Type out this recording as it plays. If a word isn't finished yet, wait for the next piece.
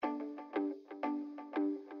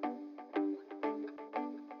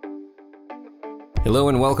Hello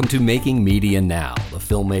and welcome to Making Media Now, the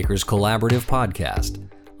Filmmakers Collaborative podcast.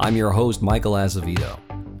 I'm your host, Michael Azevedo.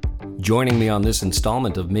 Joining me on this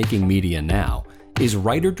installment of Making Media Now is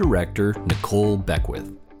writer-director Nicole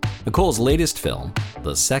Beckwith. Nicole's latest film,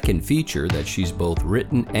 the second feature that she's both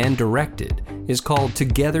written and directed, is called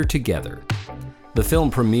Together Together. The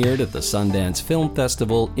film premiered at the Sundance Film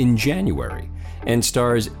Festival in January and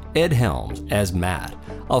stars Ed Helms as Matt,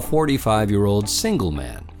 a 45-year-old single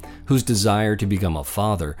man whose desire to become a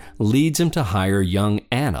father leads him to hire young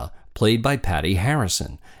Anna, played by Patty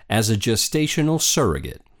Harrison, as a gestational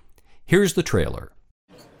surrogate. Here's the trailer.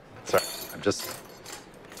 Sorry,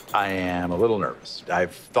 I am a little nervous.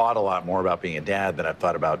 I've thought a lot more about being a dad than I've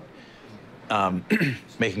thought about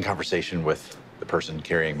making conversation with the person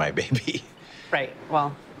carrying my baby. Right,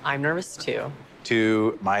 well, I'm nervous too.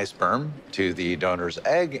 To my sperm, to the donor's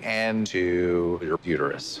egg, and to your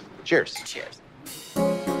uterus. Cheers. Cheers.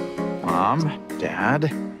 Mom,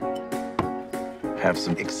 Dad, have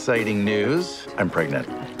some exciting news. I'm pregnant.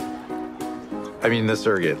 I mean, the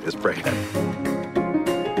surrogate is pregnant.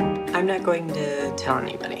 I'm not going to tell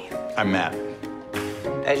anybody. I'm Matt.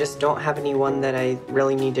 I just don't have anyone that I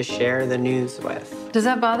really need to share the news with. Does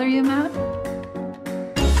that bother you, Matt?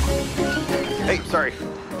 Hey, sorry.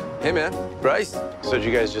 Hey, man. Bryce. So did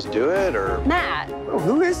you guys just do it, or? Matt! Oh,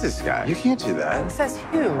 who is this guy? You can't do that. Says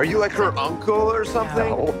who? Are you like her uncle or something?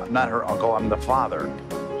 No, I'm not her uncle. I'm the father.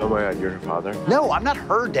 Oh my God, you're her father? No, I'm not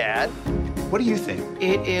her dad. What do you think?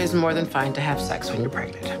 It is more than fine to have sex when you're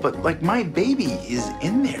pregnant. But, like, my baby is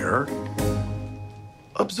in there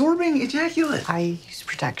absorbing ejaculate. I use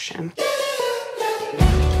protection.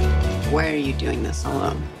 Why are you doing this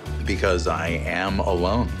alone? Because I am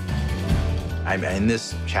alone. I'm in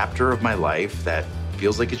this chapter of my life that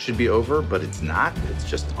feels like it should be over, but it's not. It's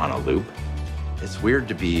just on a loop. It's weird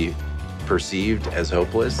to be perceived as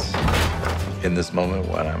hopeless in this moment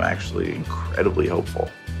when I'm actually incredibly hopeful.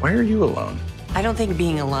 Why are you alone? I don't think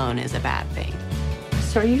being alone is a bad thing.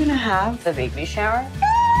 So are you gonna have the baby shower?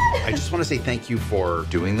 I just want to say thank you for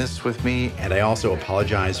doing this with me, and I also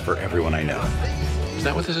apologize for everyone I know. Is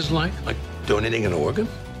that what this is like? Like donating an organ?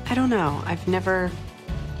 I don't know. I've never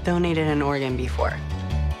donated an organ before.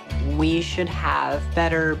 We should have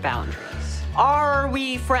better boundaries. Are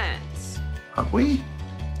we friends? Are we?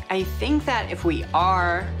 I think that if we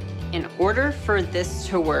are, in order for this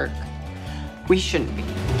to work, we shouldn't be.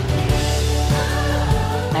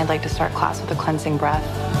 I'd like to start class with a cleansing breath.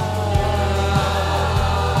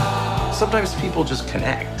 Sometimes people just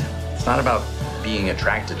connect. It's not about being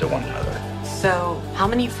attracted to one another. So, how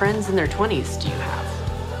many friends in their 20s do you have?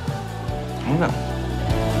 I don't know.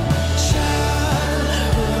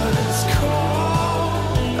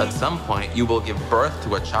 At some point, you will give birth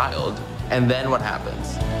to a child, and then what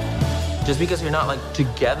happens? Just because you're not like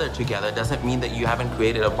together doesn't mean that you haven't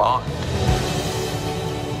created a bond.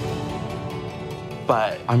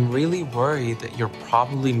 But I'm really worried that you're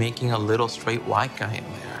probably making a little straight white guy in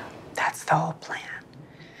there. That's the whole plan.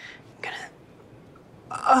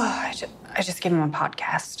 I just gave him a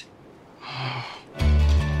podcast.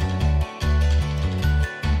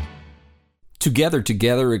 Together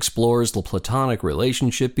Together explores the platonic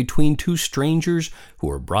relationship between two strangers who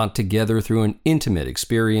are brought together through an intimate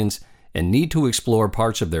experience and need to explore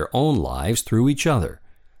parts of their own lives through each other.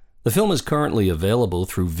 The film is currently available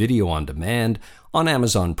through video on demand on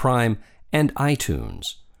Amazon Prime and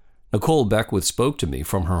iTunes. Nicole Beckwith spoke to me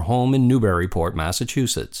from her home in Newburyport,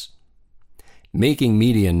 Massachusetts. Making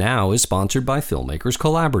Media Now is sponsored by Filmmakers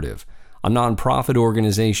Collaborative, a nonprofit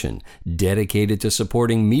organization dedicated to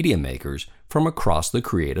supporting media makers from across the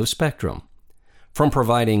creative spectrum. From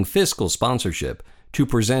providing fiscal sponsorship to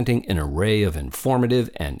presenting an array of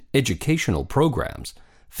informative and educational programs,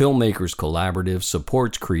 Filmmakers Collaborative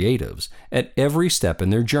supports creatives at every step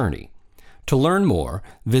in their journey. To learn more,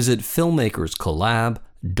 visit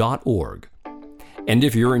filmmakerscollab.org. And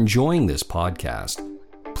if you're enjoying this podcast,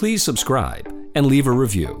 please subscribe and leave a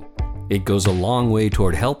review. It goes a long way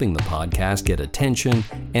toward helping the podcast get attention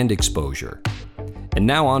and exposure. And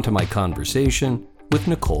now on to my conversation with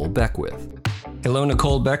Nicole Beckwith. Hello,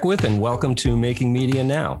 Nicole Beckwith, and welcome to Making Media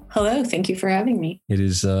Now. Hello, thank you for having me.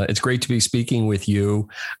 It's great to be speaking with you.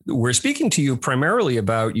 We're speaking to you primarily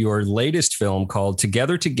about your latest film called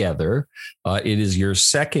Together Together. It is your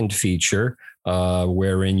second feature,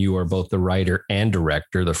 wherein you are both the writer and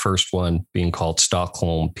director, the first one being called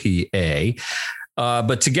Stockholm, PA.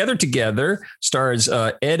 But Together Together stars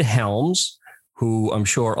Ed Helms, who I'm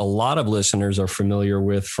sure a lot of listeners are familiar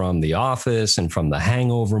with from The Office and from the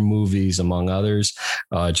Hangover movies, among others.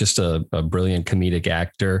 Just a brilliant comedic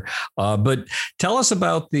actor. But tell us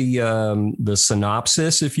about the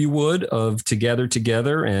synopsis, if you would, of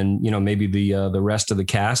Together, and maybe the rest of the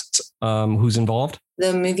cast who's involved.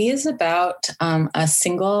 The movie is about a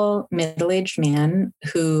single middle-aged man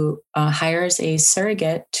who hires a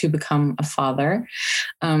surrogate to become a father.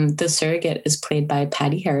 The surrogate is played by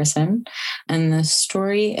Patty Harrison. And the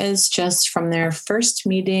story is just from their first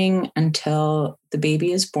meeting until the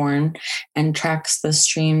baby is born, and tracks the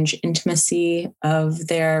strange intimacy of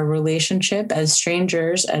their relationship as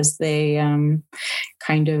strangers as they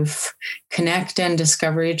kind of connect and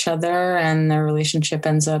discover each other. And their relationship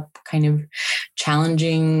ends up kind of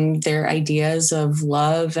challenging their ideas of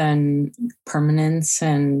love and permanence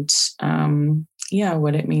and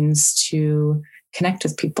what it means to connect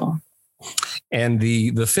with people. And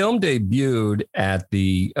the film debuted at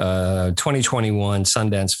the 2021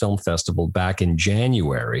 Sundance Film Festival back in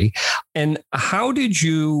January. And how did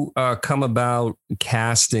you come about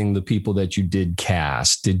casting the people that you did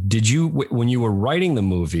cast? Did you, when you were writing the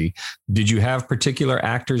movie, did you have particular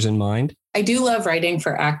actors in mind? I do love writing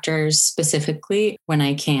for actors specifically when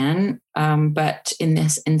I can. But in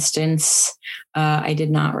this instance, I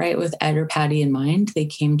did not write with Ed or Patty in mind. They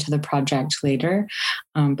came to the project later.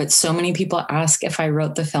 But so many people ask if I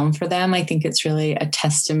wrote the film for them. I think it's really a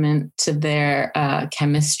testament to their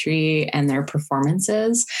chemistry and their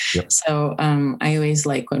performances. Yep. So I always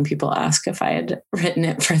like when people ask if I had written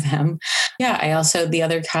it for them. Yeah, I also, the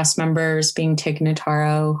other cast members being Tig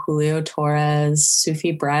Notaro, Julio Torres,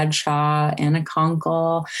 Sufi Bradshaw, Anna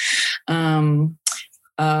Conkle, Evan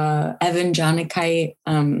Jonikite,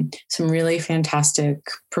 some really fantastic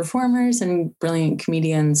performers and brilliant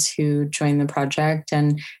comedians who joined the project.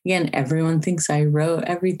 And again, everyone thinks I wrote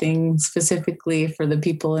everything specifically for the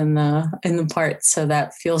people in the parts. So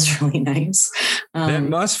that feels really nice. That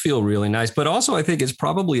must feel really nice. But also, I think it's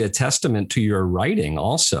probably a testament to your writing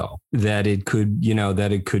also, that it could,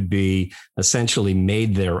 that it could be essentially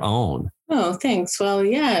made their own. Oh, thanks. Well,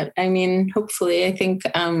 yeah. I mean, hopefully, I think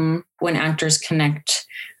when actors connect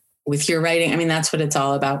with your writing, I mean, that's what it's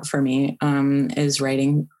all about for me, is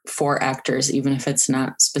writing for actors, even if it's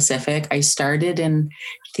not specific. I started in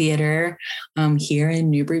theater here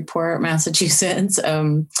in Newburyport, Massachusetts,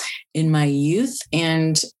 in my youth.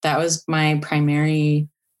 And that was my primary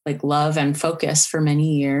love and focus for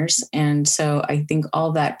many years. And so I think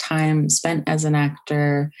all that time spent as an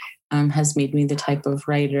actor has made me the type of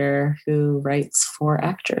writer who writes for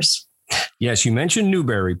actors. Yes, you mentioned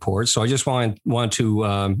Newburyport, so I just want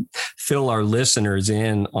to fill our listeners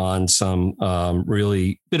in on some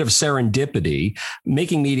really bit of serendipity.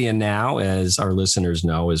 Making Media Now, as our listeners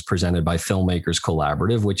know, is presented by Filmmakers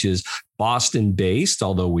Collaborative, which is Boston-based,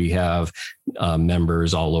 although we have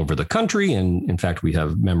members all over the country, and in fact, we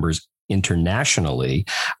have members internationally.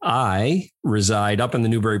 I reside up in the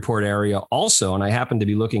Newburyport area also, and I happened to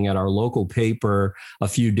be looking at our local paper a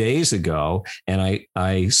few days ago, and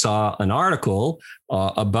I saw an article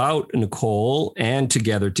about Nicole and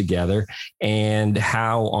Together, and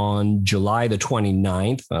how on July the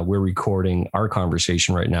 29th, we're recording our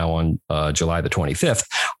conversation right now on July the 25th.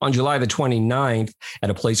 On July the 29th, at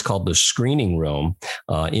a place called the Screening Room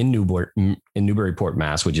in Newburyport,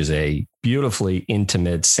 Mass, which is a beautifully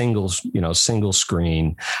intimate single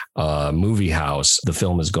screen movie house. The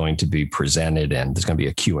film is going to be presented, and there's going to be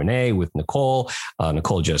a Q&A with Nicole.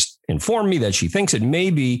 Nicole just informed me that she thinks it may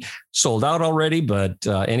be sold out already, but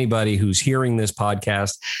anybody who's hearing this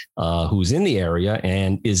podcast, who's in the area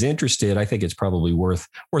and is interested, I think it's probably worth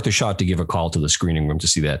a shot to give a call to the Screening Room to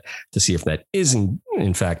see if that isn't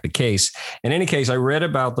in fact the case. In any case, I read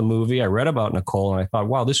about the movie, I read about Nicole, and I thought,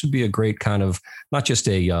 wow, this would be a great kind of not just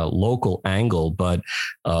a local angle, but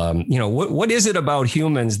what is it about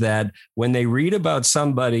humans that when they read about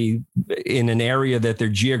somebody in an area that they're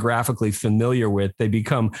geographically familiar with, they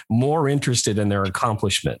become more interested in their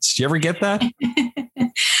accomplishments? Do you ever get that?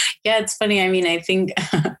 Yeah, it's funny. I mean, I think,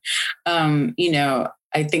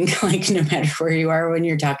 I think no matter where you are when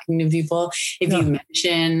you're talking to people, if you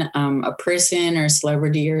mention a person or a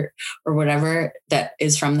celebrity or whatever that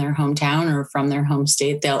is from their hometown or from their home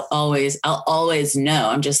state, I'll always know.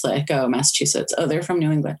 I'm just like, oh, Massachusetts. Oh, they're from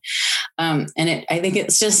New England. I think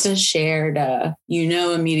it's just a shared,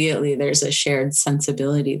 immediately there's a shared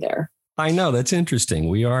sensibility there. I know, that's interesting.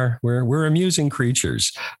 We're amusing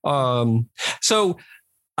creatures. So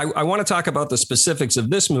I want to talk about the specifics of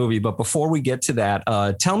this movie, but before we get to that,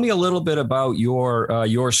 tell me a little bit about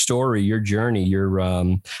your story, your journey.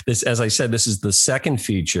 This, as I said, this is the second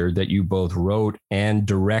feature that you both wrote and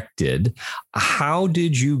directed. How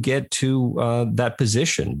did you get to that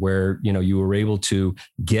position where you were able to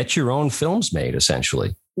get your own films made,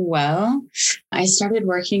 essentially? Well, I started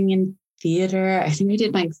working in theater. I think I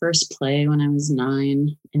did my first play when I was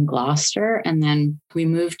 9 in Gloucester, and then we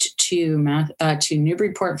moved to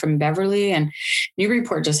Newburyport from Beverly, and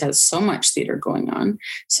Newburyport just has so much theater going on.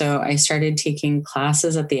 So I started taking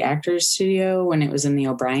classes at the Actors Studio when it was in the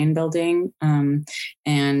O'Brien building, and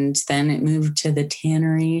then it moved to the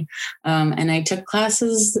Tannery, and I took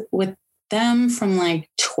classes with them from like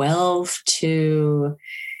 12 to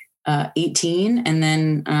 18. And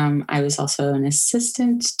then I was also an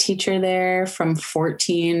assistant teacher there from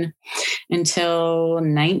 14 until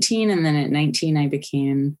 19. And then at 19, I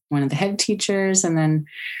became one of the head teachers and then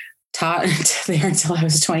taught there until I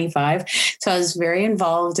was 25. So I was very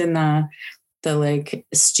involved in the like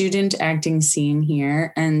student acting scene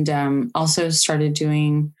here, and also started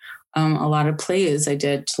doing a lot of plays. I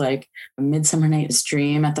did like Midsummer Night's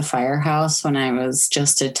Dream at the Firehouse when I was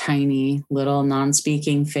just a tiny little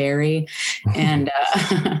non-speaking fairy. And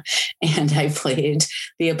I played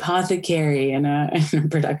the apothecary in a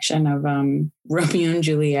production of Romeo and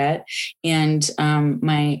Juliet. And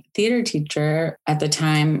my theater teacher at the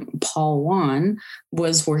time, Paul Wan,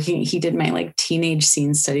 was working. He did my like teenage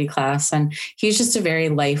scene study class, and he's just a very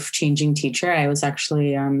life-changing teacher. I was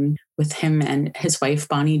actually with him and his wife,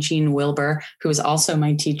 Bonnie Jean Wilbur, who was also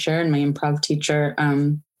my teacher and my improv teacher.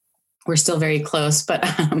 We're still very close, but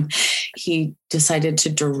he decided to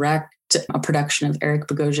direct a production of Eric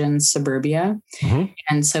Bogosian's Suburbia. Mm-hmm.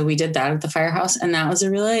 And so we did that at the Firehouse. And that was a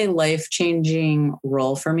really life-changing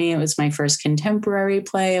role for me. It was my first contemporary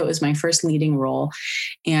play. It was my first leading role.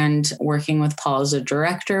 And working with Paul as a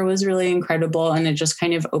director was really incredible. And it just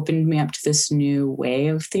kind of opened me up to this new way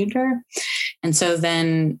of theater. And so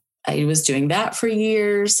then I was doing that for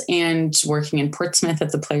years and working in Portsmouth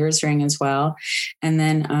at the Players Ring as well. And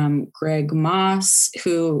then Greg Moss,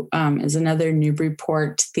 who is another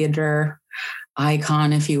Newburyport theater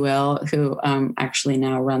icon, if you will, who actually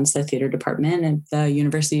now runs the theater department at the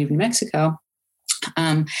University of New Mexico.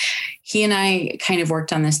 He and I kind of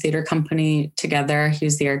worked on this theater company together. He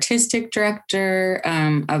was the artistic director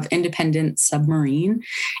of Independent Submarine.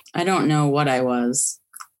 I don't know what I was.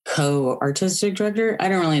 Co-artistic director. I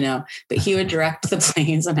don't really know, but he would direct the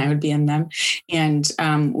plays and I would be in them. And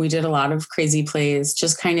we did a lot of crazy plays,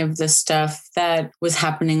 just kind of the stuff that was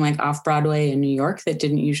happening like off Broadway in New York that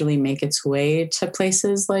didn't usually make its way to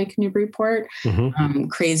places like Newburyport. Mm-hmm.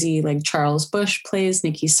 Crazy like Charles Busch plays,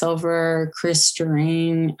 Nikki Silver, Chris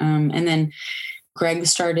Durang. And then Greg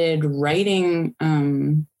started writing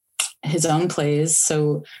his own plays.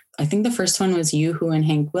 So I think the first one was Yoo-Hoo and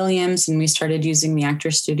Hank Williams, and we started using the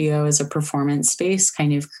Actors Studio as a performance space,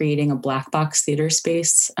 kind of creating a black box theater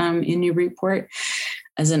space in Newburyport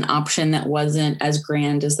as an option that wasn't as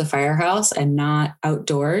grand as the Firehouse and not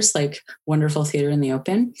outdoors, like wonderful theater in the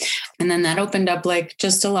open. And then that opened up like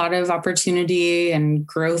just a lot of opportunity and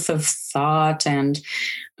growth of thought and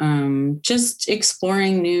just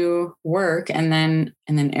exploring new work. And then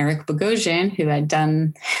Eric Bogosian, who had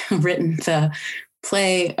written the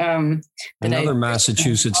play. Another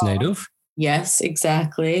Massachusetts native. Yes,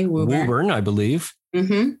 exactly. Woburn, I believe.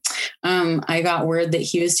 Mm-hmm. I got word that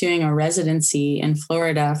he was doing a residency in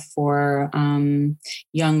Florida for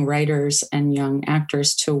young writers and young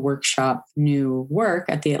actors to workshop new work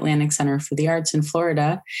at the Atlantic Center for the Arts in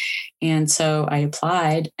Florida. And so I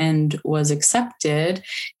applied and was accepted.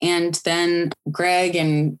 And then Greg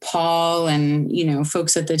and Paul and,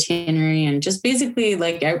 folks at the Tannery and just basically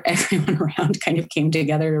like everyone around kind of came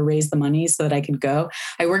together to raise the money so that I could go.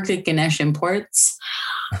 I worked at Ganesh Imports.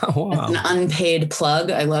 Oh, wow. An unpaid plug.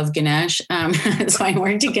 I love Ganesh. So I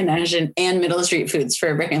worked at Ganesh and Middle Street Foods for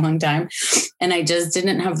a very long time. And I just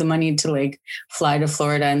didn't have the money to like fly to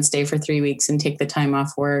Florida and stay for 3 weeks and take the time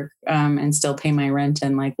off work and still pay my rent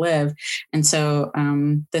and like live. And so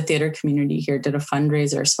the theater community here did a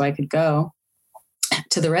fundraiser so I could go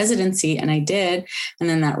to the residency, and I did. And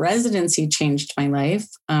then that residency changed my life.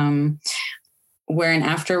 Wherein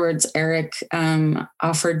afterwards, Eric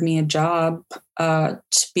offered me a job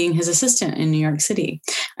being his assistant in New York City.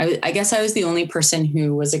 I guess I was the only person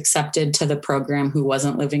who was accepted to the program who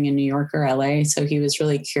wasn't living in New York or LA. So he was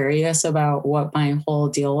really curious about what my whole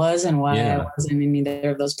deal was and why I wasn't in either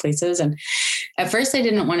of those places. And at first I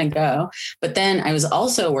didn't want to go, but then I was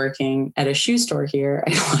also working at a shoe store here. I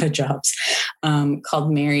had a lot of jobs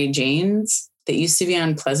called Mary Jane's. that used to be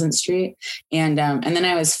on Pleasant Street. And then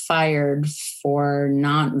I was fired for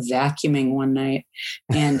not vacuuming one night.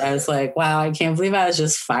 And I was like, wow, I can't believe I was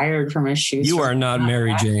just fired from a shoe store. You are not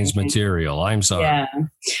Mary Jane's material. I'm sorry. Yeah.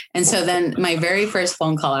 And so then my very first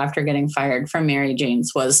phone call after getting fired from Mary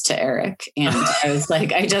Jane's was to Eric. And I was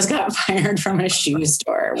like, I just got fired from a shoe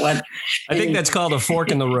store. What? I think that's called a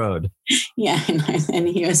fork in the road. Yeah. And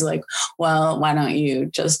he was like, well, why don't you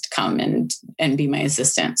just come and be my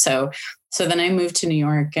assistant? So then I moved to New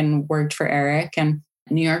York and worked for Eric, and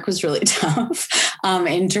New York was really tough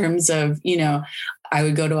in terms of, I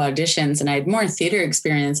would go to auditions and I had more theater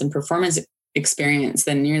experience and performance experience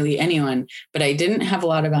than nearly anyone, but I didn't have a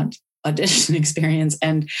lot of audition experience.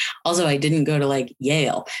 And also I didn't go to like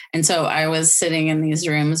Yale. And so I was sitting in these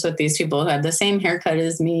rooms with these people who had the same haircut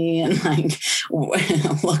as me and like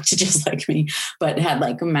looked just like me, but had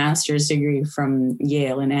like a master's degree from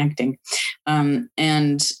Yale in acting. And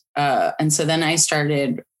so then I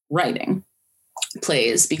started writing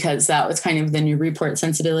plays because that was kind of the Newburyport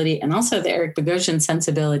sensibility. And also the Eric Bogosian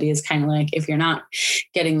sensibility is kind of like, if you're not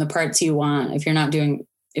getting the parts you want,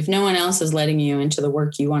 if no one else is letting you into the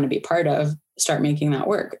work you want to be part of, start making that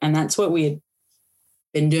work. And that's what we had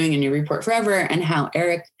been doing in Newburyport forever, and how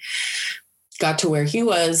Eric got to where he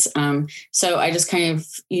was. So I just kind of,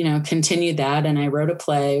 continued that. And I wrote a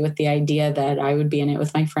play with the idea that I would be in it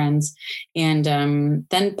with my friends. And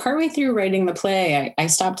then partway through writing the play, I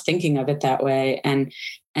stopped thinking of it that way. And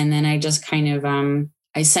then I just kind of,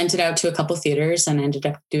 I sent it out to a couple theaters and ended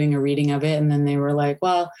up doing a reading of it. And then they were like,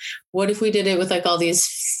 well, what if we did it with like all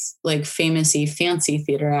these like famous-y, fancy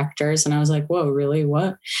theater actors? And I was like, whoa, really?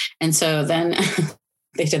 What? And so then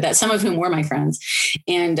they did that, some of whom were my friends.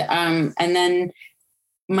 And then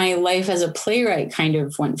my life as a playwright kind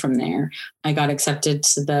of went from there. I got accepted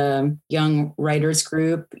to the young writers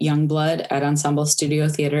group, Young Blood, at Ensemble Studio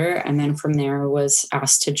Theater. And then from there was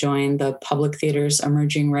asked to join the Public Theater's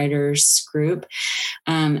Emerging Writers group.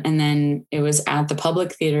 And then it was at the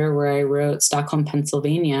Public Theater where I wrote Stockholm,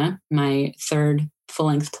 Pennsylvania, my third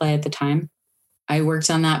full-length play at the time. I worked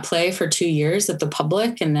on that play for 2 years at the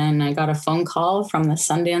Public, and then I got a phone call from the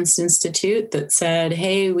Sundance Institute that said,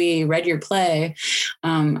 hey, we read your play.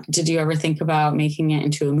 Did you ever think about making it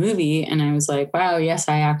into a movie? And I was like, wow, yes,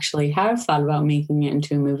 I actually have thought about making it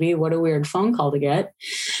into a movie. What a weird phone call to get.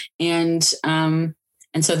 And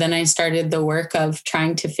so then I started the work of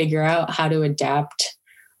trying to figure out how to adapt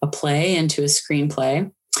a play into a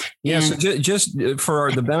screenplay. Yes, so just for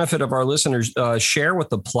the benefit of our listeners, share what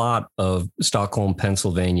the plot of Stockholm,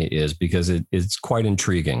 Pennsylvania is, because it's quite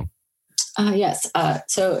intriguing. Yes.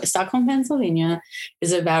 So Stockholm, Pennsylvania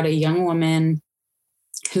is about a young woman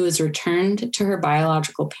who was returned to her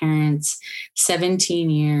biological parents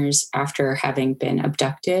 17 years after having been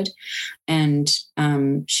abducted. And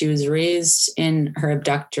she was raised in her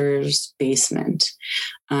abductor's basement.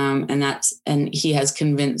 And he has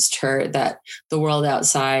convinced her that the world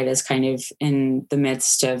outside is kind of in the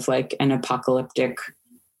midst of like an apocalyptic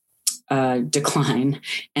decline,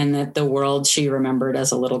 and that the world she remembered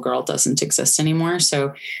as a little girl doesn't exist anymore.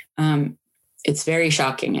 So it's very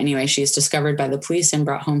shocking. Anyway, she's discovered by the police and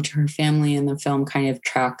brought home to her family, and the film kind of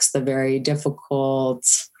tracks the very difficult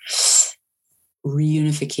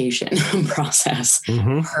reunification process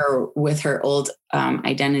with her old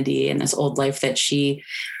identity and this old life that she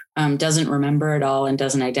doesn't remember at all and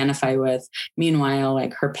doesn't identify with. Meanwhile,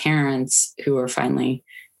 like her parents, who are finally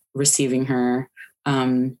receiving her,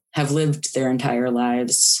 have lived their entire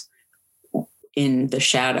lives in the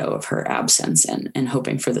shadow of her absence and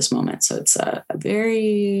hoping for this moment. So it's a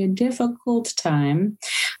very difficult time.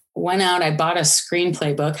 Went out, I bought a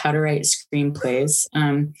screenplay book, How to Write Screenplays.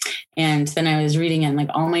 And then I was reading it, and like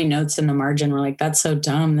all my notes in the margin were like, that's so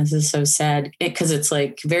dumb. This is so sad. Because it's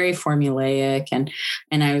like very formulaic. And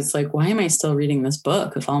I was like, why am I still reading this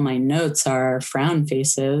book if all my notes are frown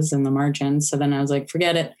faces in the margin? So then I was like,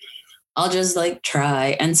 forget it. I'll just like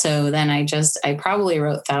try. And so then I probably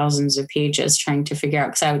wrote thousands of pages trying to figure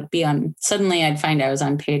out, because suddenly I'd find I was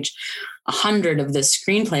on page 100 of this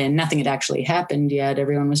screenplay and nothing had actually happened yet.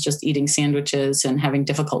 Everyone was just eating sandwiches and having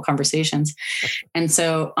difficult conversations. And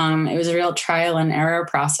so it was a real trial and error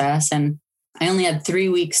process. And I only had 3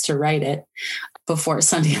 weeks to write it before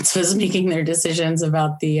Sundance was making their decisions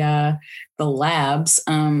about the labs.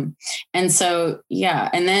 And so, yeah.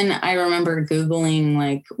 And then I remember Googling,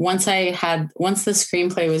 like, once the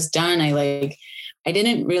screenplay was done, I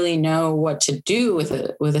didn't really know what to do with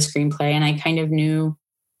a screenplay. And I kind of knew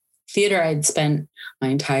theater. I'd spent my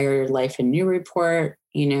entire life in Newburyport,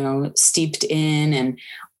 steeped in, and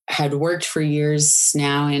had worked for years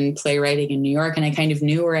now in playwriting in New York, and I kind of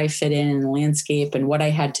knew where I fit in the landscape and what I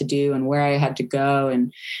had to do and where I had to go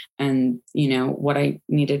and you know, what I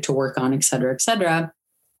needed to work on, et cetera, et cetera.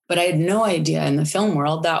 But I had no idea in the film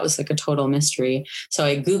world. That was like a total mystery. So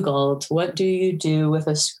I Googled, what do you do with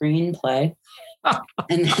a screenplay?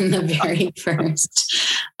 And then the very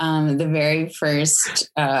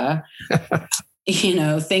first you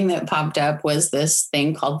know, thing that popped up was this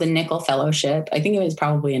thing called the Nickel Fellowship. I think it was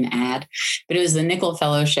probably an ad, but it was the Nickel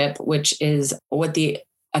Fellowship, which is what the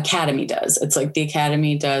Academy does. It's like the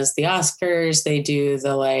Academy does the Oscars. They do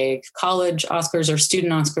the like college Oscars or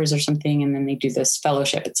student Oscars or something. And then they do this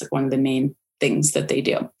fellowship. It's like one of the main things that they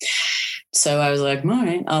do. So I was like, all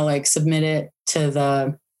right, I'll like submit it to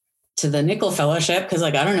the Nickel Fellowship, because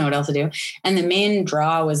like I don't know what else to do. And the main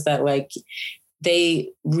draw was that like they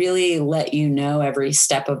really let you know every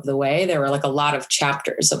step of the way. There were like a lot of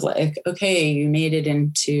chapters of like, okay, you made it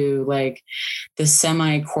into like the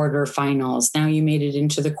semi-quarterfinals. Now you made it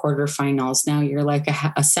into the quarterfinals. Now you're like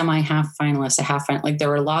a semi-half finalist, a half final. Like there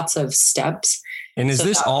were lots of steps. And is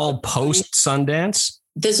this all post Sundance?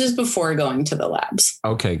 This was before going to the labs.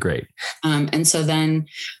 Okay, great. And so then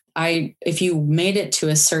if you made it to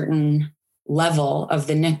a certain level of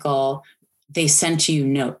the Nickel, they sent you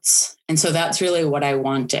notes. And so that's really what I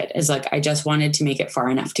wanted, is like, I just wanted to make it far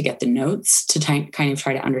enough to get the notes to kind of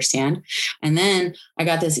try to understand. And then I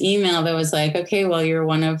got this email that was like, okay, well, you're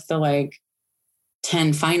one of the like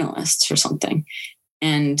 10 finalists or something.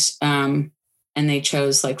 And they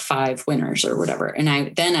chose like 5 winners or whatever. And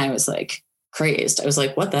I was like, crazed. I was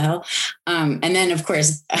like, what the hell? And then of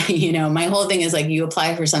course, you know, my whole thing is like, you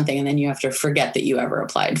apply for something and then you have to forget that you ever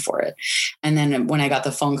applied for it. And then when I got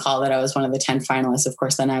the phone call that I was one of the 10 finalists, of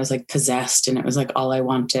course, then I was like possessed, and it was like all I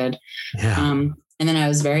wanted. Yeah. And then I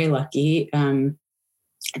was very lucky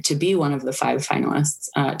to be one of the 5 finalists,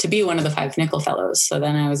 to be one of the 5 Nickel Fellows. So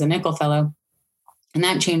then I was a Nickel Fellow, and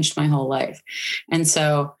that changed my whole life. And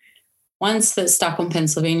so once the Stockholm,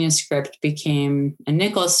 Pennsylvania script became a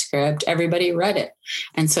Nickel script, everybody read it.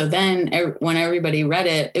 And so then when everybody read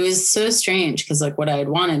it, it was so strange, because like what I had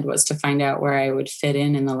wanted was to find out where I would fit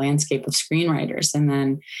in the landscape of screenwriters. And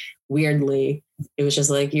then weirdly, it was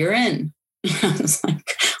just like, you're in. I was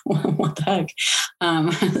like, well, what the heck?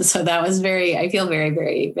 So that was I feel very,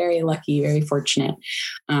 very, very lucky, very fortunate.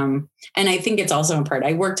 And I think it's also in part,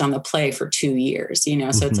 I worked on the play for 2 years, you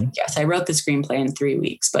know, so it's like, yes, I wrote the screenplay in 3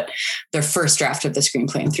 weeks, but the first draft of the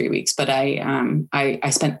screenplay in 3 weeks, but I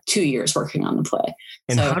spent 2 years working on the play.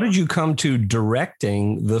 And so, how did you come to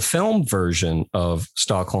directing the film version of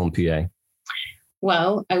Stockholm, PA?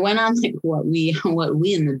 Well, I went on like what we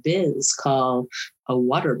in the biz call a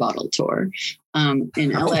water bottle tour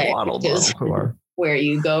in LA, where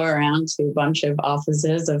you go around to a bunch of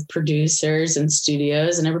offices of producers and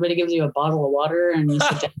studios, and everybody gives you a bottle of water and you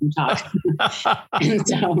sit down and talk. And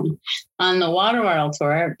so on the water bottle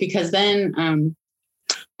tour, because then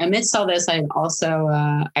amidst all this, I also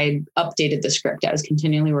I updated the script. I was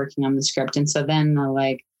continually working on the script, and so then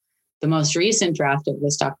the most recent draft of the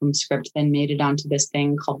Stockholm script then made it onto this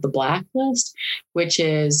thing called the Blacklist, which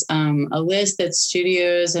is a list that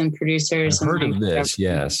studios and producers. I've heard of this,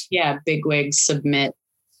 yes. Yeah, bigwigs submit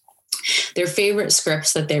their favorite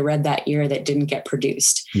scripts that they read that year that didn't get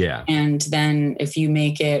produced. Yeah. And then if you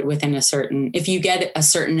make it within if you get a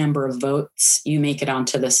certain number of votes, you make it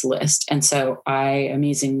onto this list. And so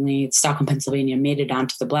amazingly, Stockholm, Pennsylvania made it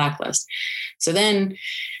onto the Blacklist. So then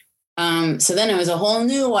it was a whole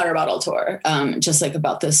new water bottle tour, just like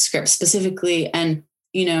about this script specifically. And,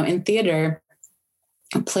 you know, in theater,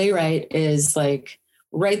 a playwright is like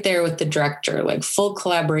right there with the director, like full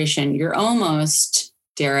collaboration. You're almost,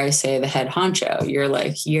 dare I say, the head honcho.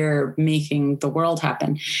 You're making the world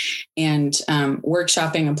happen. And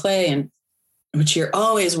workshopping a play, and which you're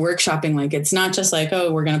always workshopping, like it's not just like,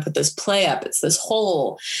 oh, we're going to put this play up. It's this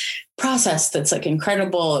whole process that's like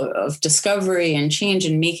incredible of discovery and change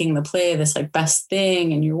and making the play this like best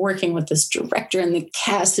thing. And you're working with this director, and the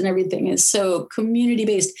cast and everything is so community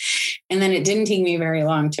based. And then it didn't take me very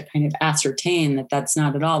long to kind of ascertain that that's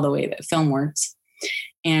not at all the way that film works.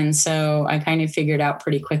 And so I kind of figured out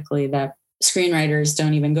pretty quickly that screenwriters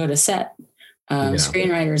don't even go to set.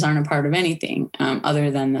 Screenwriters aren't a part of anything other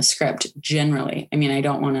than the script generally. I mean, I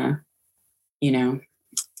don't want to, you know,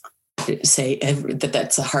 say that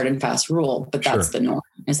that's a hard and fast rule, but that's the norm,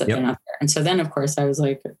 is that they're not there. And so then, of course, I was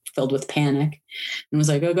like filled with panic and was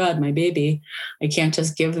like, oh God, my baby, I can't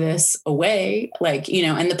just give this away. Like, you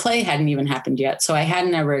know, and the play hadn't even happened yet. So I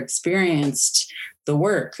hadn't ever experienced the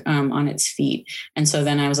work on its feet. And so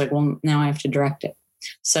then I was like, well, now I have to direct it.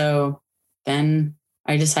 So then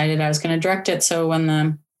I decided I was going to direct it. So when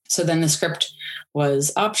the so then the script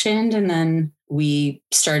was optioned, and then we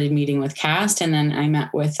started meeting with cast, and then I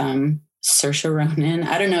met with Saoirse Ronan.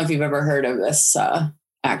 I don't know if you've ever heard of this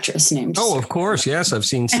actress named. Oh, of course. Yes. I've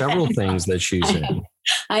seen several things that she's in.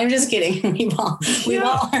 I'm just kidding. We've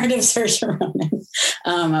all heard of Saoirse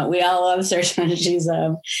Ronan. We all love Saoirse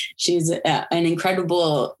Ronan. She's an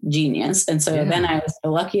incredible genius. And so then I was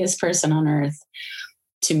the luckiest person on earth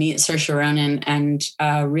to meet Saoirse Ronan and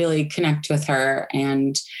really connect with her.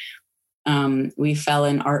 And we fell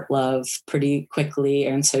in art love pretty quickly.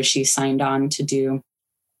 And so she signed on to do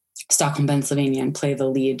Stockholm, Pennsylvania, and play the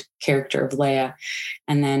lead character of Leia.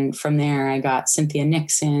 And then from there, I got Cynthia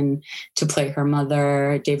Nixon to play her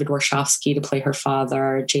mother, David Warshawski to play her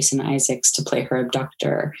father, Jason Isaacs to play her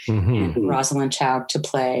abductor, and Rosalind Chow to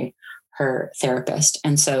play her therapist.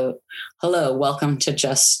 And so, hello, welcome to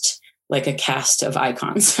just like a cast of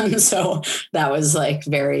icons. And so that was like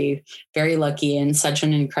very, very lucky and such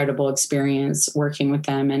an incredible experience working with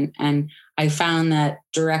them. And I found that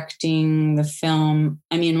directing the film,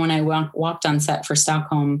 I mean, when I walked on set for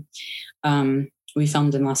Stockholm, we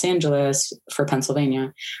filmed in Los Angeles for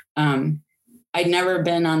Pennsylvania. I'd never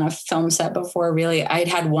been on a film set before, really. I'd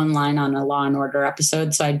had one line on a Law and Order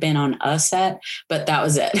episode, so I'd been on a set, but that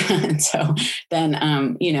was it. And so then,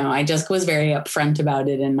 I just was very upfront about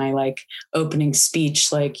it in my like opening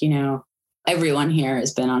speech, like, everyone here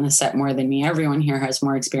has been on a set more than me. Everyone here has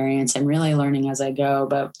more experience. I'm really learning as I go.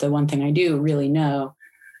 But the one thing I do really know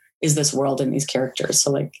is this world and these characters. So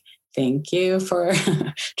like, thank you for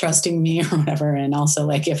trusting me or whatever. And also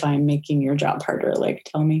like, if I'm making your job harder, like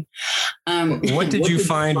tell me. What did you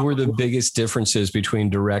find were the biggest differences between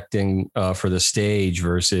directing for the stage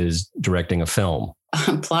versus directing a film?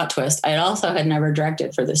 Plot twist. I also had never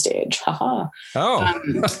directed for the stage. Haha.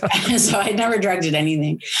 Oh. So I'd never directed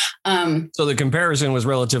anything. So the comparison was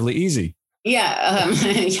relatively easy. Yeah.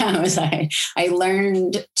 It was, I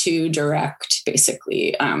learned to direct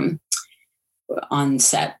basically on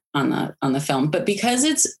set on the film, but because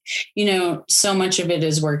it's, so much of it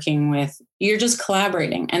is working with, you're just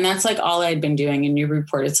collaborating. And that's like all I'd been doing in New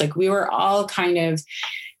Report. It's like, we were all kind of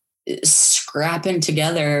scrapping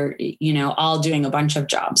together, all doing a bunch of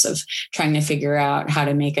jobs of trying to figure out how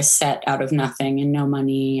to make a set out of nothing and no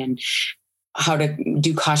money and how to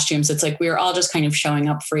do costumes. It's like we were all just kind of showing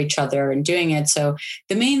up for each other and doing it. So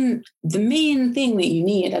the main thing that you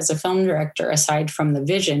need as a film director, aside from the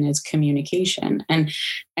vision, is communication.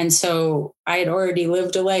 And so I had already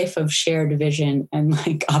lived a life of shared vision and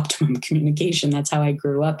like optimum communication. That's how I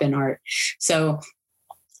grew up in art. So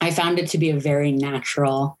I found it to be a very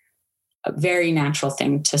natural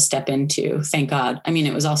thing to step into. Thank God. I mean,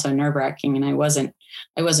 it was also nerve-wracking and I wasn't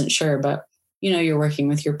sure, but you're working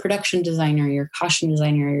with your production designer, your costume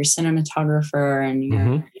designer, your cinematographer, and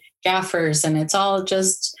your gaffers. And it's all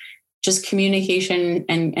just communication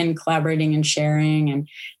and collaborating and sharing and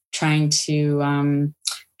trying to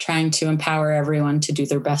empower everyone to do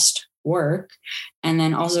their best work. And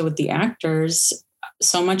then also with the actors,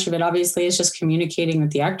 so much of it obviously is just communicating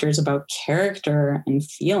with the actors about character and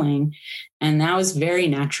feeling. And that was very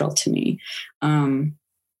natural to me.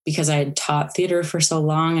 Because I had taught theater for so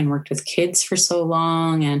long and worked with kids for so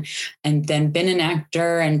long and then been an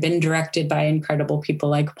actor and been directed by incredible people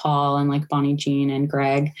like Paul and like Bonnie Jean and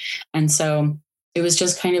Greg. And so it was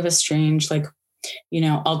just kind of a strange, like,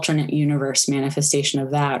 alternate universe manifestation of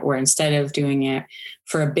that, where instead of doing it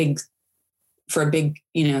for a big,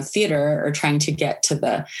 theater or trying to get to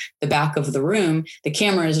the back of the room, the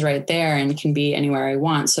camera is right there and can be anywhere I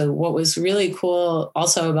want. So what was really cool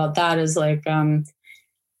also about that is like,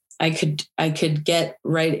 I could get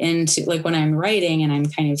right into, like, when I'm writing and I'm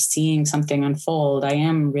kind of seeing something unfold, I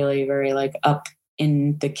am really very like up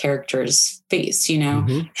in the character's face,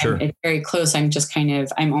 Sure. It's very close. I'm just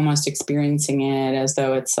I'm almost experiencing it as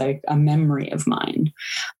though it's like a memory of mine.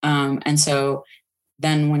 And so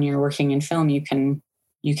then when you're working in film, you can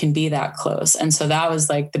be that close. And so that was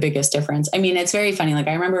like the biggest difference. I mean, it's very funny. Like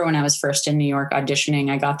I remember when I was first in New York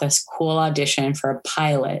auditioning, I got this cool audition for a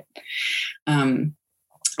pilot,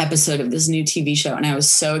 episode of this new TV show. And I was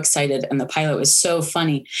so excited. And the pilot was so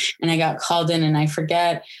funny. And I got called in and I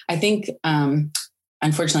think,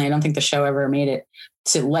 unfortunately, I don't think the show ever made it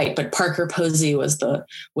to light, but Parker Posey was the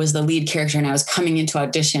lead character. And I was coming into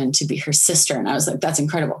audition to be her sister. And I was like, that's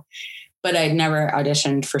incredible. But I'd never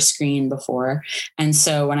auditioned for screen before. And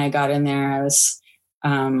so when I got in there, I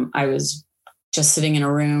was just sitting in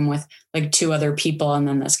a room with like two other people and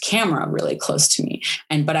then this camera really close to me.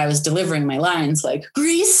 But I was delivering my lines like,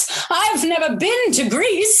 Greece, I've never been to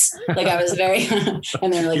Greece. Like I was very,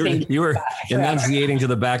 and then like, you were enunciating to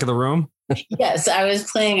the back of the room. Yes, I was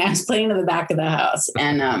playing to the back of the house,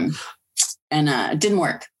 and it didn't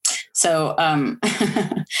work. So,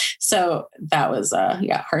 so that was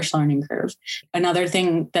harsh learning curve. Another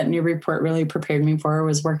thing that Newburyport really prepared me for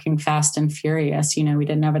was working fast and furious. You know, we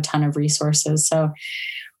didn't have a ton of resources, so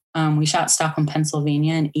we shot Stockholm,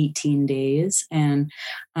 Pennsylvania in 18 days, and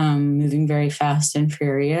moving very fast and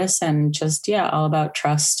furious, and just all about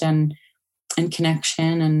trust and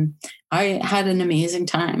connection. And I had an amazing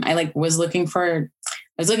time. I was looking for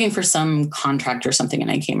some contract or something,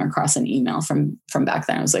 and I came across an email from back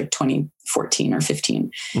then. It was like 2014 or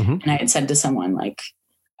 15. Mm-hmm. And I had said to someone, like,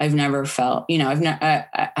 I've never felt, I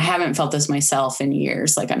haven't felt this myself in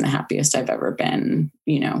years. Like, I'm the happiest I've ever been,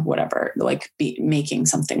 whatever, like making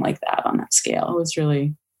something like that on that scale. It was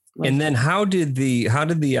really. And then how did the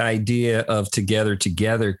idea of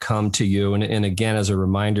Together come to you? And again, as a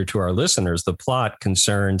reminder to our listeners, the plot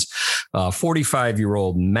concerns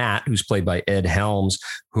 45-year-old Matt, who's played by Ed Helms,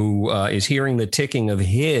 who is hearing the ticking of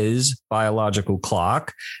his biological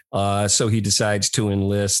clock. So he decides to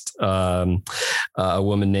enlist a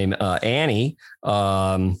woman named Annie.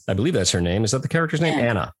 I believe that's her name. Is that the character's name? Yeah.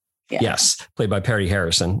 Anna. Yeah. Yes. Played by Patty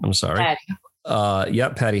Harrison. I'm sorry.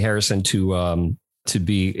 Patty Harrison to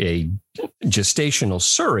be a gestational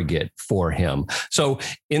surrogate for him. So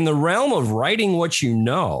in the realm of writing what you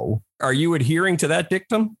know, are you adhering to that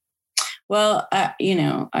dictum? Well,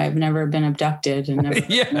 I've never been abducted and never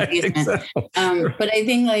exactly. But I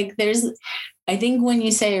think when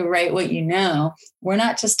you say write what you know, we're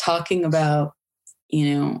not just talking about,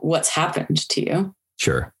 what's happened to you.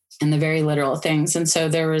 Sure. And the very literal things. And so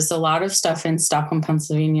there was a lot of stuff in Stockholm,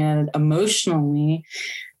 Pennsylvania, emotionally,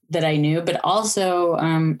 that I knew, but also,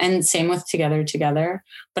 and same with Together.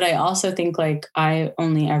 But I also think like I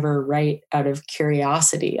only ever write out of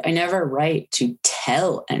curiosity. I never write to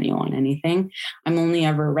tell anyone anything. I'm only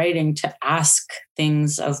ever writing to ask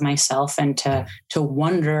things of myself and to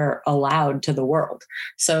wonder aloud to the world.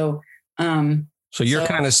 So you're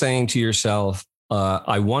kind of saying to yourself,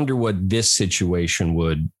 I wonder what this situation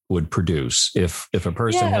would produce if a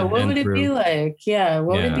person had what would it be like? What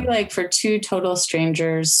would it be like for two total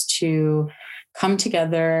strangers to come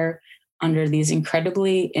together under these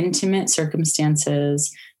incredibly intimate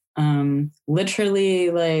circumstances, literally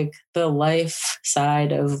like the life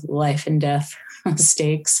side of life and death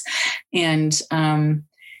stakes, and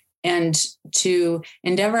to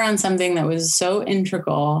endeavor on something that was so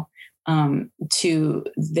integral to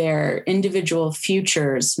their individual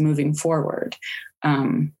futures moving forward,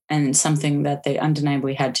 and something that they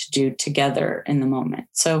undeniably had to do together in the moment.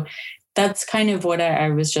 So that's kind of what I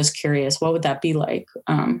was just curious. What would that be like?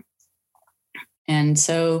 And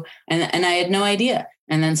I had no idea.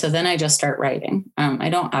 And then I just start writing. I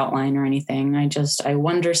don't outline or anything. I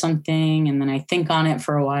wonder something, and then I think on it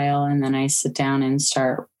for a while, and then I sit down and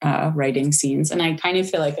start writing scenes. And I kind of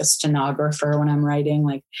feel like a stenographer when I'm writing.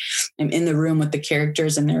 Like I'm in the room with the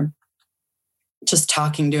characters, and they're just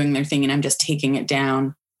talking, doing their thing, and I'm just taking it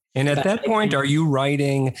down. And at that point, are you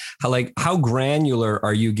writing, how granular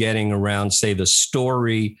are you getting around, say, the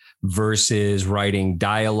story versus writing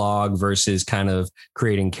dialogue versus kind of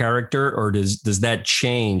creating character? Or does that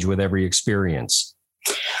change with every experience?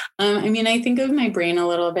 I think of my brain a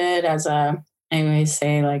little bit as I always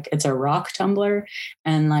say, like, it's a rock tumbler.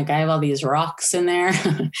 And like, I have all these rocks in there,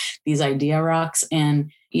 these idea rocks,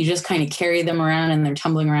 and you just kind of carry them around, and they're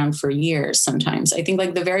tumbling around for years sometimes. I think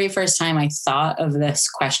like the very first time I thought of this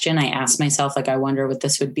question, I asked myself, like, I wonder what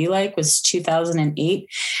this would be like, was 2008.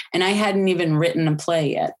 And I hadn't even written a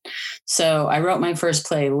play yet. So I wrote my first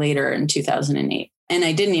play later in 2008. And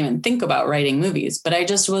I didn't even think about writing movies, but I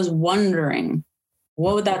just was wondering,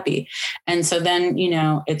 what would that be? And so then,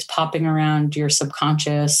 it's popping around your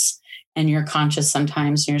subconscious and your conscious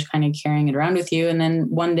sometimes, and you're just kind of carrying it around with you. And then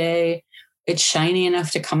one day it's shiny enough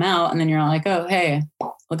to come out, and then you're like, oh, hey,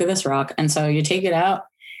 look at this rock. And so you take it out,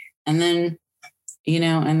 and then,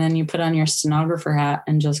 and then you put on your stenographer hat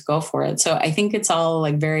and just go for it. So I think it's all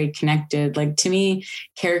like very connected. Like, to me,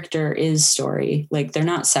 character is story. Like, they're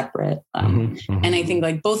not separate. And I think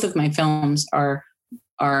like both of my films are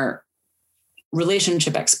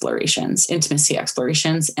relationship explorations, intimacy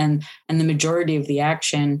explorations, and the majority of the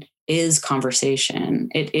action is conversation.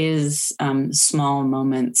 It is small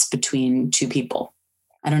moments between two people.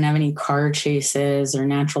 I don't have any car chases or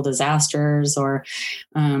natural disasters or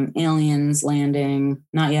aliens landing,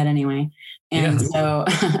 not yet anyway. And so,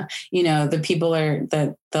 the people are,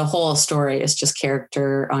 the whole story is just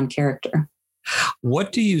character on character.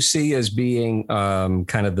 What do you see as being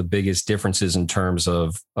kind of the biggest differences in terms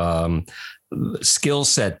of skill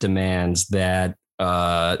set demands that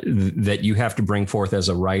that you have to bring forth as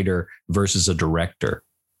a writer versus a director?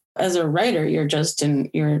 As a writer,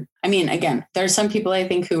 again, there's some people I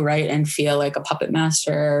think who write and feel like a puppet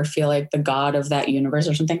master or feel like the god of that universe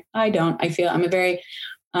or something. I don't. I feel I'm a very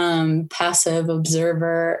passive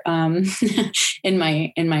observer. In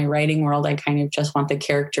my writing world, I kind of just want the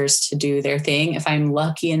characters to do their thing. If I'm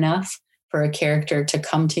lucky enough for a character to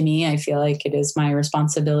come to me, I feel like it is my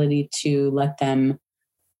responsibility to let them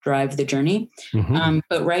drive the journey. Mm-hmm.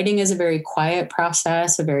 But writing is a very quiet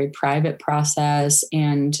process, a very private process,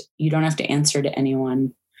 and you don't have to answer to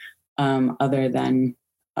anyone other than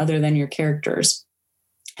your characters.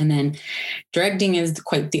 And then directing is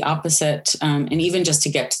quite the opposite. And even just to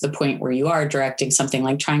get to the point where you are directing something,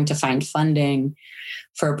 like trying to find funding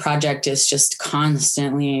for a project is just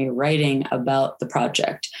constantly writing about the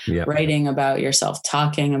project, writing about yourself,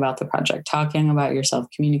 talking about the project, talking about yourself,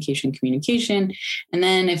 communication. And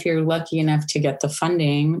then if you're lucky enough to get the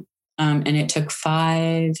funding, and it took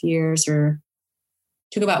 5 years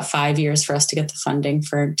took about 5 years for us to get the funding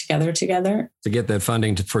for Together. To get that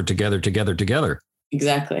funding for Together.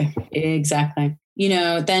 Exactly.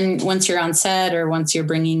 Then once you're on set or once you're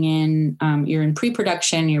bringing in, you're in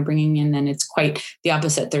pre-production, you're bringing in, then it's quite the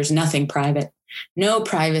opposite. There's nothing private, no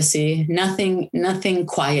privacy, nothing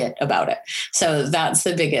quiet about it. So that's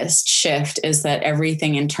the biggest shift, is that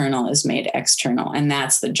everything internal is made external. And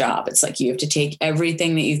that's the job. It's like you have to take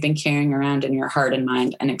everything that you've been carrying around in your heart and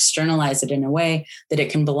mind and externalize it in a way that it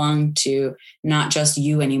can belong to not just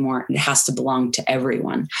you anymore. It has to belong to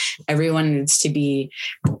everyone. Everyone needs to be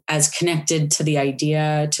as connected to the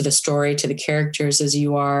idea, to the story, to the characters as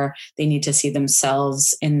you are. They need to see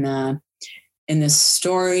themselves in the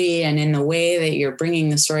story and in the way that you're bringing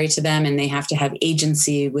the story to them. And they have to have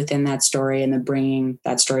agency within that story and the bringing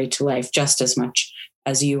that story to life just as much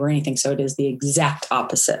as you or anything. So it is the exact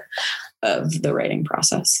opposite of the writing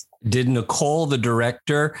process. Did Nicole, the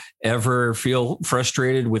director, ever feel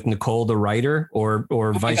frustrated with Nicole, the writer, or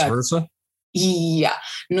vice versa? Yeah.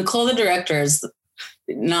 Nicole, the director, is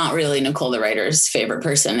not really Nicole, the writer's favorite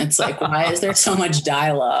person. It's like, why is there so much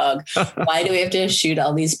dialogue? Why do we have to shoot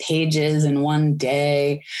all these pages in one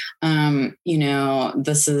day?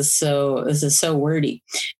 This is so wordy.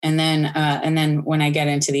 And then when I get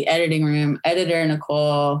into the editing room, editor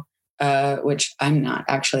Nicole, which I'm not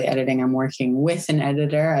actually editing, I'm working with an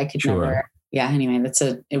editor. I could never. Yeah. Anyway, that's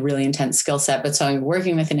a really intense skill set. But so I'm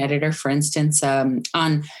working with an editor, for instance, on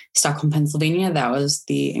Stockholm, Pennsylvania. That was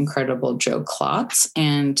the incredible Joe Klotz,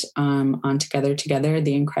 and on Together,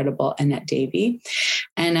 the incredible Annette Davey.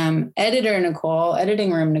 And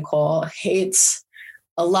editing room Nicole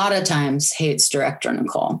a lot of times hates director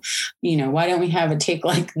Nicole. Why don't we have a take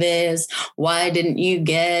like this? Why didn't you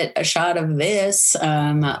get a shot of this?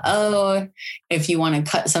 If you want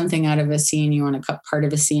to cut something out of a scene, you want to cut part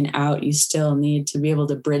of a scene out, you still need to be able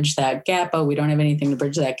to bridge that gap. Oh, we don't have anything to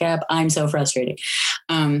bridge that gap. I'm so frustrated.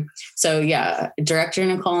 Director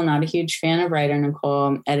Nicole, not a huge fan of writer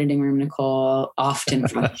Nicole. Editing room Nicole, often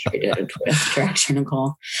frustrated with director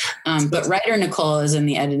Nicole. But writer Nicole is in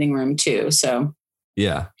the editing room too. So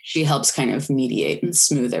yeah, she helps kind of mediate and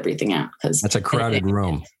smooth everything out, because that's a crowded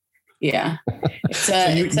room. Yeah, it's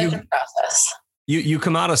such a process. You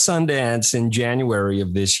come out of Sundance in January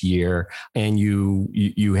of this year, and you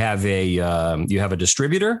have a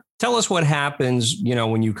distributor. Tell us what happens,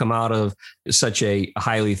 when you come out of such a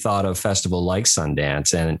highly thought of festival like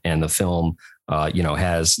Sundance, and the film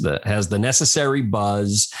has the necessary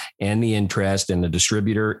buzz and the interest, and the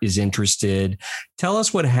distributor is interested. Tell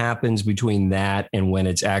us what happens between that and when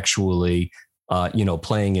it's actually,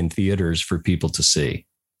 playing in theaters for people to see.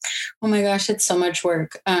 Oh my gosh, it's so much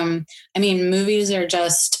work. Movies are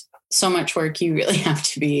just so much work. You really have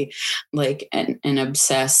to be like an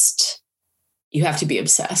obsessed. You have to be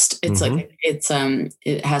obsessed. It's like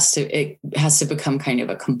it has to become kind of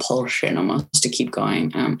a compulsion almost to keep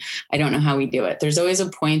going. I don't know how we do it. There's always a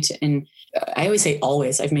point in. I always say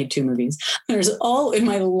always. I've made 2 movies. There's all in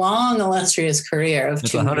my long illustrious career of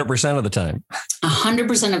 100% of the time.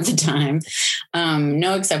 100% of the time,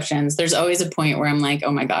 no exceptions. There's always a point where I'm like,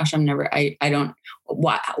 oh my gosh, I don't.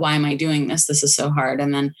 Why am I doing this? This is so hard.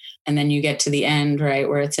 And then you get to the end, right,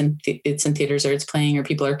 where it's in theaters, or it's playing, or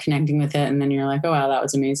people are connecting with it, and then you're like, oh wow, that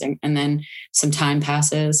was amazing. And then some time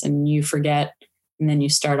passes, and you forget, and then you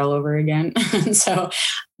start all over again. And so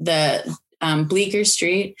the Bleecker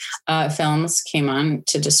Street Films came on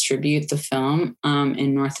to distribute the film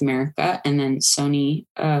in North America, and then Sony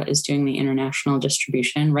is doing the international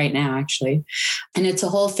distribution right now, actually. And it's a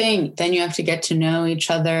whole thing. Then you have to get to know each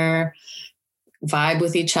other, vibe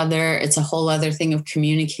with each other. It's a whole other thing of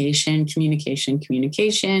communication,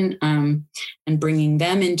 and bringing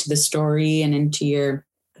them into the story and into your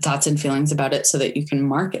thoughts and feelings about it so that you can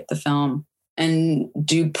market the film and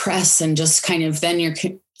do press and just kind of then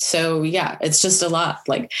so yeah, it's just a lot,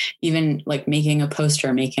 like even like making a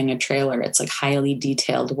poster, making a trailer, it's like highly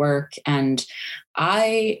detailed work. And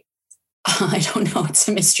I don't know, it's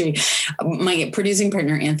a mystery. My producing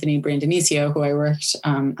partner, Anthony Brandonisio, who I worked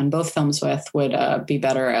on both films with, would be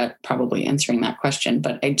better at probably answering that question.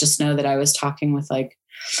 But I just know that I was talking with like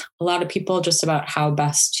a lot of people just about how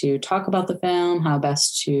best to talk about the film, how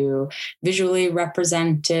best to visually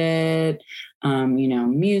represent it,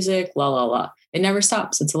 music, It never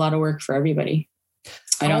stops. It's a lot of work for everybody.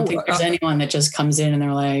 I don't think there's anyone that just comes in and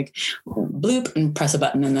they're like, bloop, and press a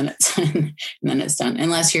button and then it's done.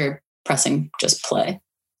 Unless you're pressing just play.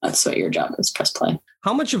 That's what your job is, press play.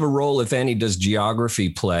 How much of a role, if any, does geography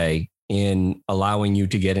play in allowing you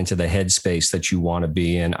to get into the headspace that you want to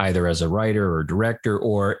be in, either as a writer or director,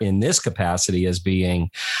 or in this capacity as being,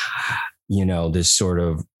 this sort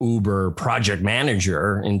of Uber project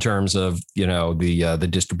manager in terms of, the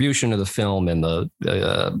distribution of the film and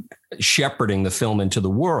the shepherding the film into the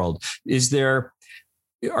world?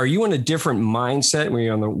 Are you in a different mindset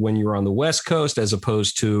when you're on the West Coast as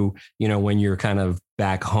opposed to, when you're kind of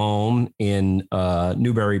back home in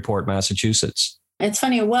Newburyport, Massachusetts? It's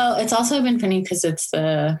funny. Well, it's also been funny because it's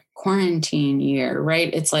the quarantine year,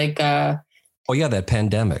 right? It's like that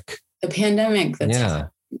pandemic. The pandemic.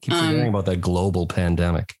 Keep hearing about that global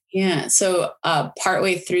pandemic. Yeah. So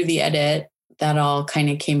partway through the edit, that all kind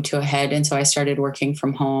of came to a head. And so I started working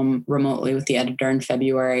from home remotely with the editor in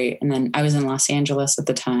February. And then I was in Los Angeles at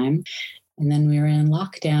the time. And then we were in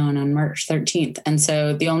lockdown on March 13th. And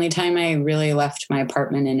so the only time I really left my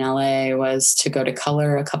apartment in LA was to go to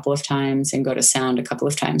color a couple of times and go to sound a couple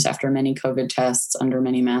of times after many COVID tests under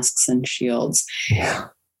many masks and shields. Yeah.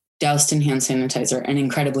 Doused in hand sanitizer and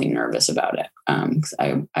incredibly nervous about it.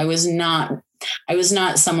 I was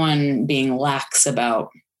not someone being lax about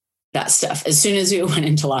that stuff. As soon as we went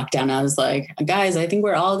into lockdown, I was like, guys, I think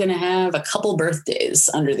we're all going to have a couple birthdays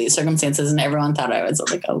under these circumstances. And everyone thought I was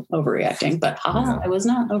like overreacting, but I was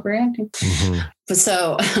not overreacting. Mm-hmm. But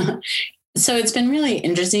so it's been really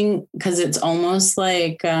interesting because it's almost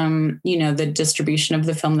like, the distribution of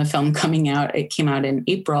the film coming out, it came out in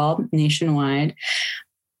April nationwide.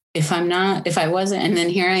 If I wasn't, and then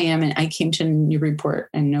here I am, and I came to Newburyport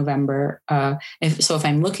in November. If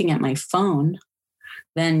I'm looking at my phone,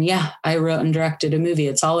 then I wrote and directed a movie.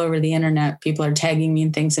 It's all over the internet. People are tagging me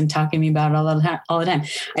in things and talking to me about it all the time.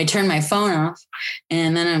 I turn my phone off,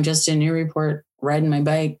 and then I'm just in Newburyport riding my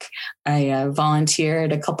bike. I volunteer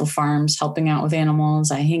at a couple farms, helping out with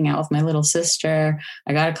animals. I hang out with my little sister.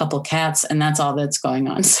 I got a couple cats, and that's all that's going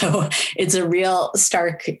on. So it's a real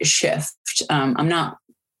stark shift. I'm not,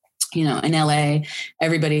 in LA,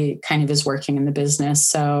 everybody kind of is working in the business.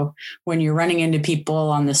 So when you're running into people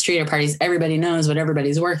on the street or parties, everybody knows what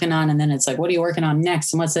everybody's working on. And then it's like, what are you working on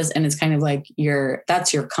next? And what's this? And it's kind of like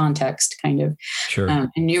that's your context kind of. Sure.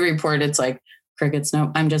 In Newburyport, it's like, crickets.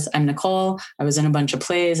 No, I'm Nicole. I was in a bunch of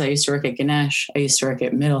plays. I used to work at Ganesh. I used to work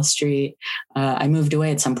at Middle Street. I moved away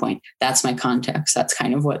at some point. That's my context. That's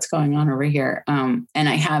kind of what's going on over here. And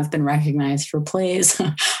I have been recognized for plays.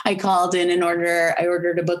 I called in order. I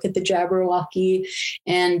ordered a book at the Jabberwocky,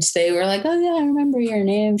 and they were like, "Oh yeah, I remember your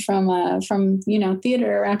name from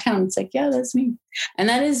theater around town." It's like, yeah, that's me, and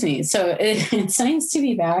that is me. So it's nice to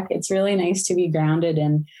be back. It's really nice to be grounded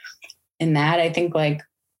in that. I think like,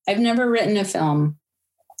 I've never written a film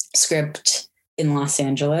script in Los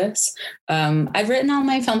Angeles. I've written all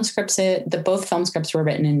my film scripts. Both film scripts were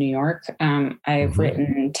written in New York. I've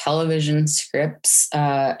written television scripts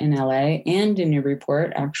in LA and in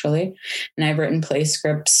Newburyport, actually. And I've written play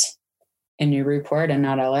scripts in Newburyport and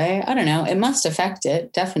not LA. I don't know. It must affect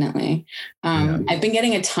it, definitely. I've been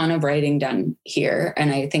getting a ton of writing done here.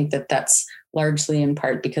 And I think that that's largely in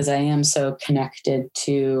part because I am so connected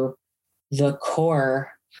to the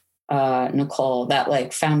core Nicole, that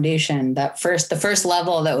like foundation, the first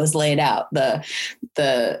level that was laid out, the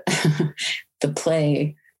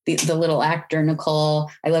play, the little actor Nicole.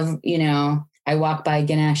 I love, I walk by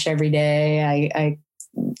Ganesh every day. I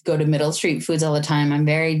go to Middle Street Foods all the time. I'm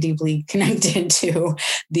very deeply connected to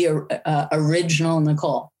the original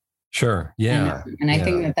Nicole. Sure. Yeah. And I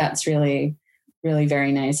think that that's really, really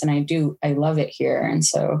very nice. And I love it here. And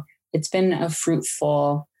so it's been a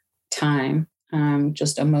fruitful time.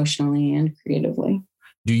 Just emotionally and creatively.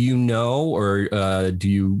 Do you know, or do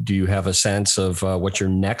you have a sense of what your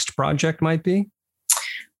next project might be?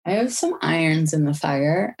 I have some irons in the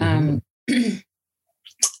fire.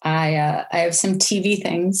 I have some TV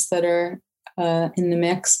things that are in the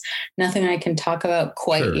mix. Nothing I can talk about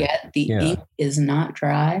quite yet. The ink is not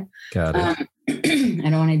dry. Got it. I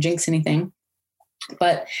don't want to jinx anything.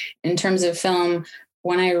 But in terms of film,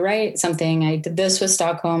 when I write something, I did this with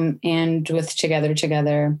Stockholm and with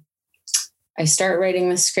Together. I start writing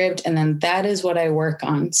the script, and then that is what I work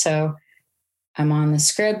on. So I'm on the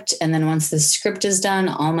script, and then once the script is done,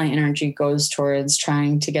 all my energy goes towards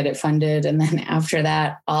trying to get it funded. And then after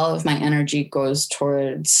that, all of my energy goes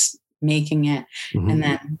towards making it. Mm-hmm. And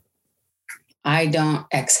then I don't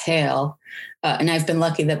exhale. And I've been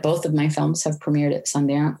lucky that both of my films have premiered at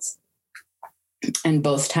Sundance. And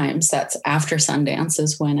both times, that's after Sundance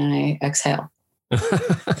is when I exhale.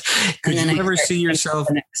 Could you ever see yourself?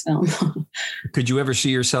 Could you ever see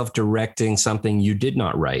yourself directing something you did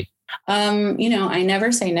not write? I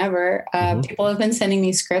never say never. People have been sending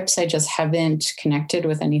me scripts. I just haven't connected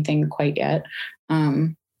with anything quite yet.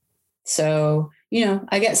 So,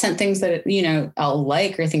 I get sent things that, I'll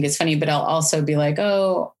like or think it's funny, but I'll also be like,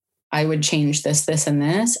 oh, I would change this, this, and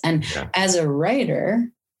this. And as a writer,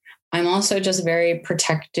 I'm also just very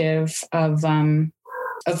protective of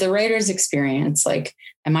the writer's experience. Like,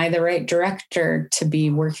 am I the right director to be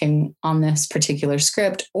working on this particular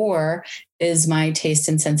script, or is my taste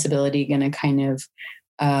and sensibility going to kind of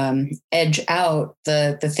edge out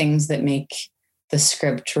the things that make the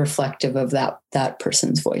script reflective of that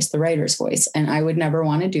person's voice, the writer's voice? And I would never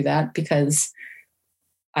want to do that, because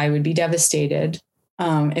I would be devastated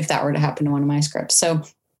if that were to happen to one of my scripts. So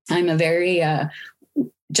I'm a very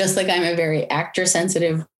just like I'm a very actor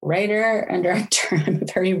sensitive writer and director, I'm a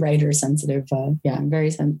very writer sensitive. I'm very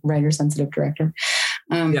writer sensitive director.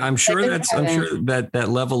 I'm sure that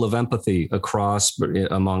level of empathy across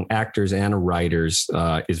among actors and writers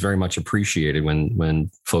is very much appreciated when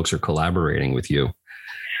folks are collaborating with you.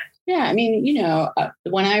 Yeah. I mean,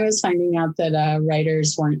 when I was finding out that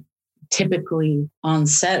writers weren't typically on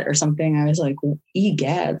set or something, I was like, well,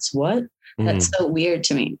 egads, what? That's so weird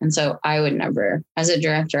to me. And so I would never, as a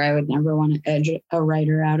director, I would never want to edge a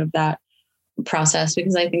writer out of that process,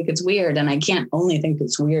 because I think it's weird. And I can't only think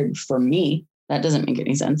it's weird for me. That doesn't make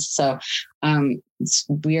any sense. So it's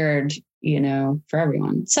weird, for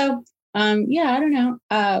everyone. So I don't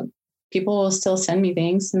know. People will still send me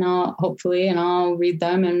things, and I'll read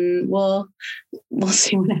them, and we'll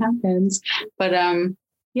see what happens. But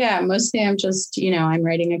mostly I'm just, I'm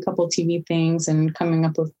writing a couple TV things and coming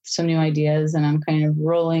up with some new ideas, and I'm kind of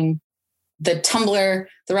rolling. The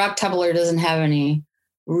Rock Tumblr doesn't have any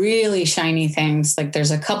really shiny things. Like,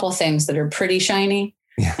 there's a couple things that are pretty shiny,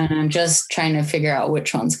 and I'm just trying to figure out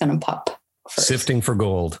which one's going to pop first. Sifting for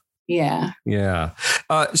gold. Yeah. Yeah.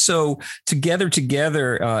 So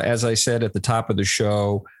Together, as I said at the top of the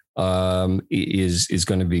show, is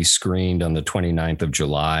going to be screened on the 29th of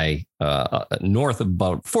July,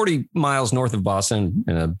 about 40 miles north of Boston,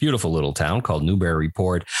 in a beautiful little town called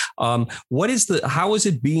Newburyport. How is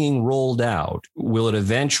it being rolled out? Will it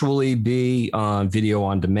eventually be on video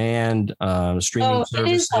on demand, streaming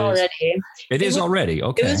services? It is already.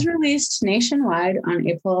 Okay. It was released nationwide on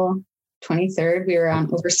April 23rd. We were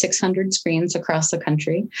on over 600 screens across the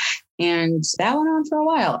country, and that went on for a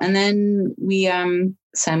while. And then we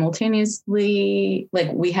simultaneously,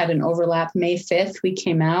 we had an overlap. May 5th, we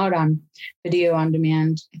came out on video on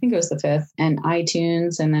demand. I think it was the 5th, and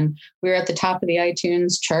iTunes. And then we were at the top of the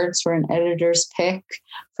iTunes charts. We're an editor's pick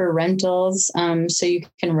for rentals. So you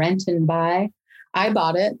can rent and buy. I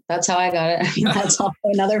bought it. That's how I got it. I mean, that's also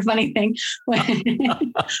another funny thing.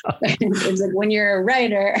 It's like when you're a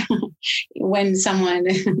writer, when someone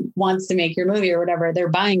wants to make your movie or whatever, they're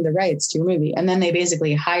buying the rights to your movie, and then they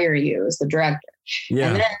basically hire you as the director. Yeah.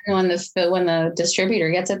 And then when the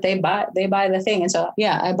distributor gets it, they buy the thing. And so,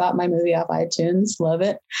 I bought my movie off iTunes. Love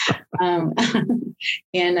it.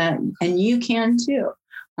 And you can too.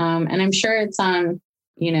 And I'm sure it's on,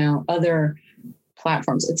 other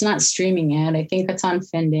platforms. It's not streaming yet. I think it's on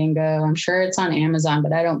Fandango. I'm sure it's on Amazon,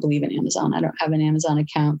 but I don't believe in Amazon. I don't have an Amazon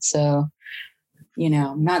account. So,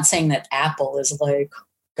 I'm not saying that Apple is like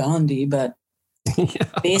Gandhi, but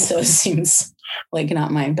Bezos seems like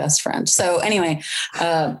not my best friend. So anyway,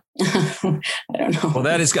 I don't know. Well,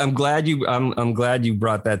 I'm glad you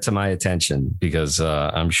brought that to my attention, because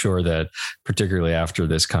I'm sure that particularly after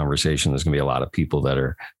this conversation, there's going to be a lot of people that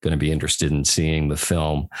are going to be interested in seeing the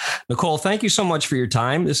film. Nicole, thank you so much for your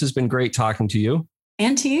time. This has been great talking to you.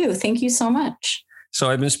 And to you. Thank you so much. So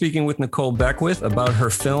I've been speaking with Nicole Beckwith about her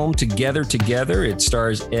film Together. It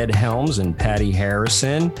stars Ed Helms and Patty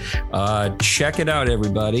Harrison. Check it out,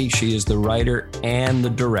 everybody. She is the writer and the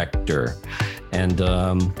director. And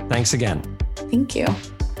thanks again. Thank you.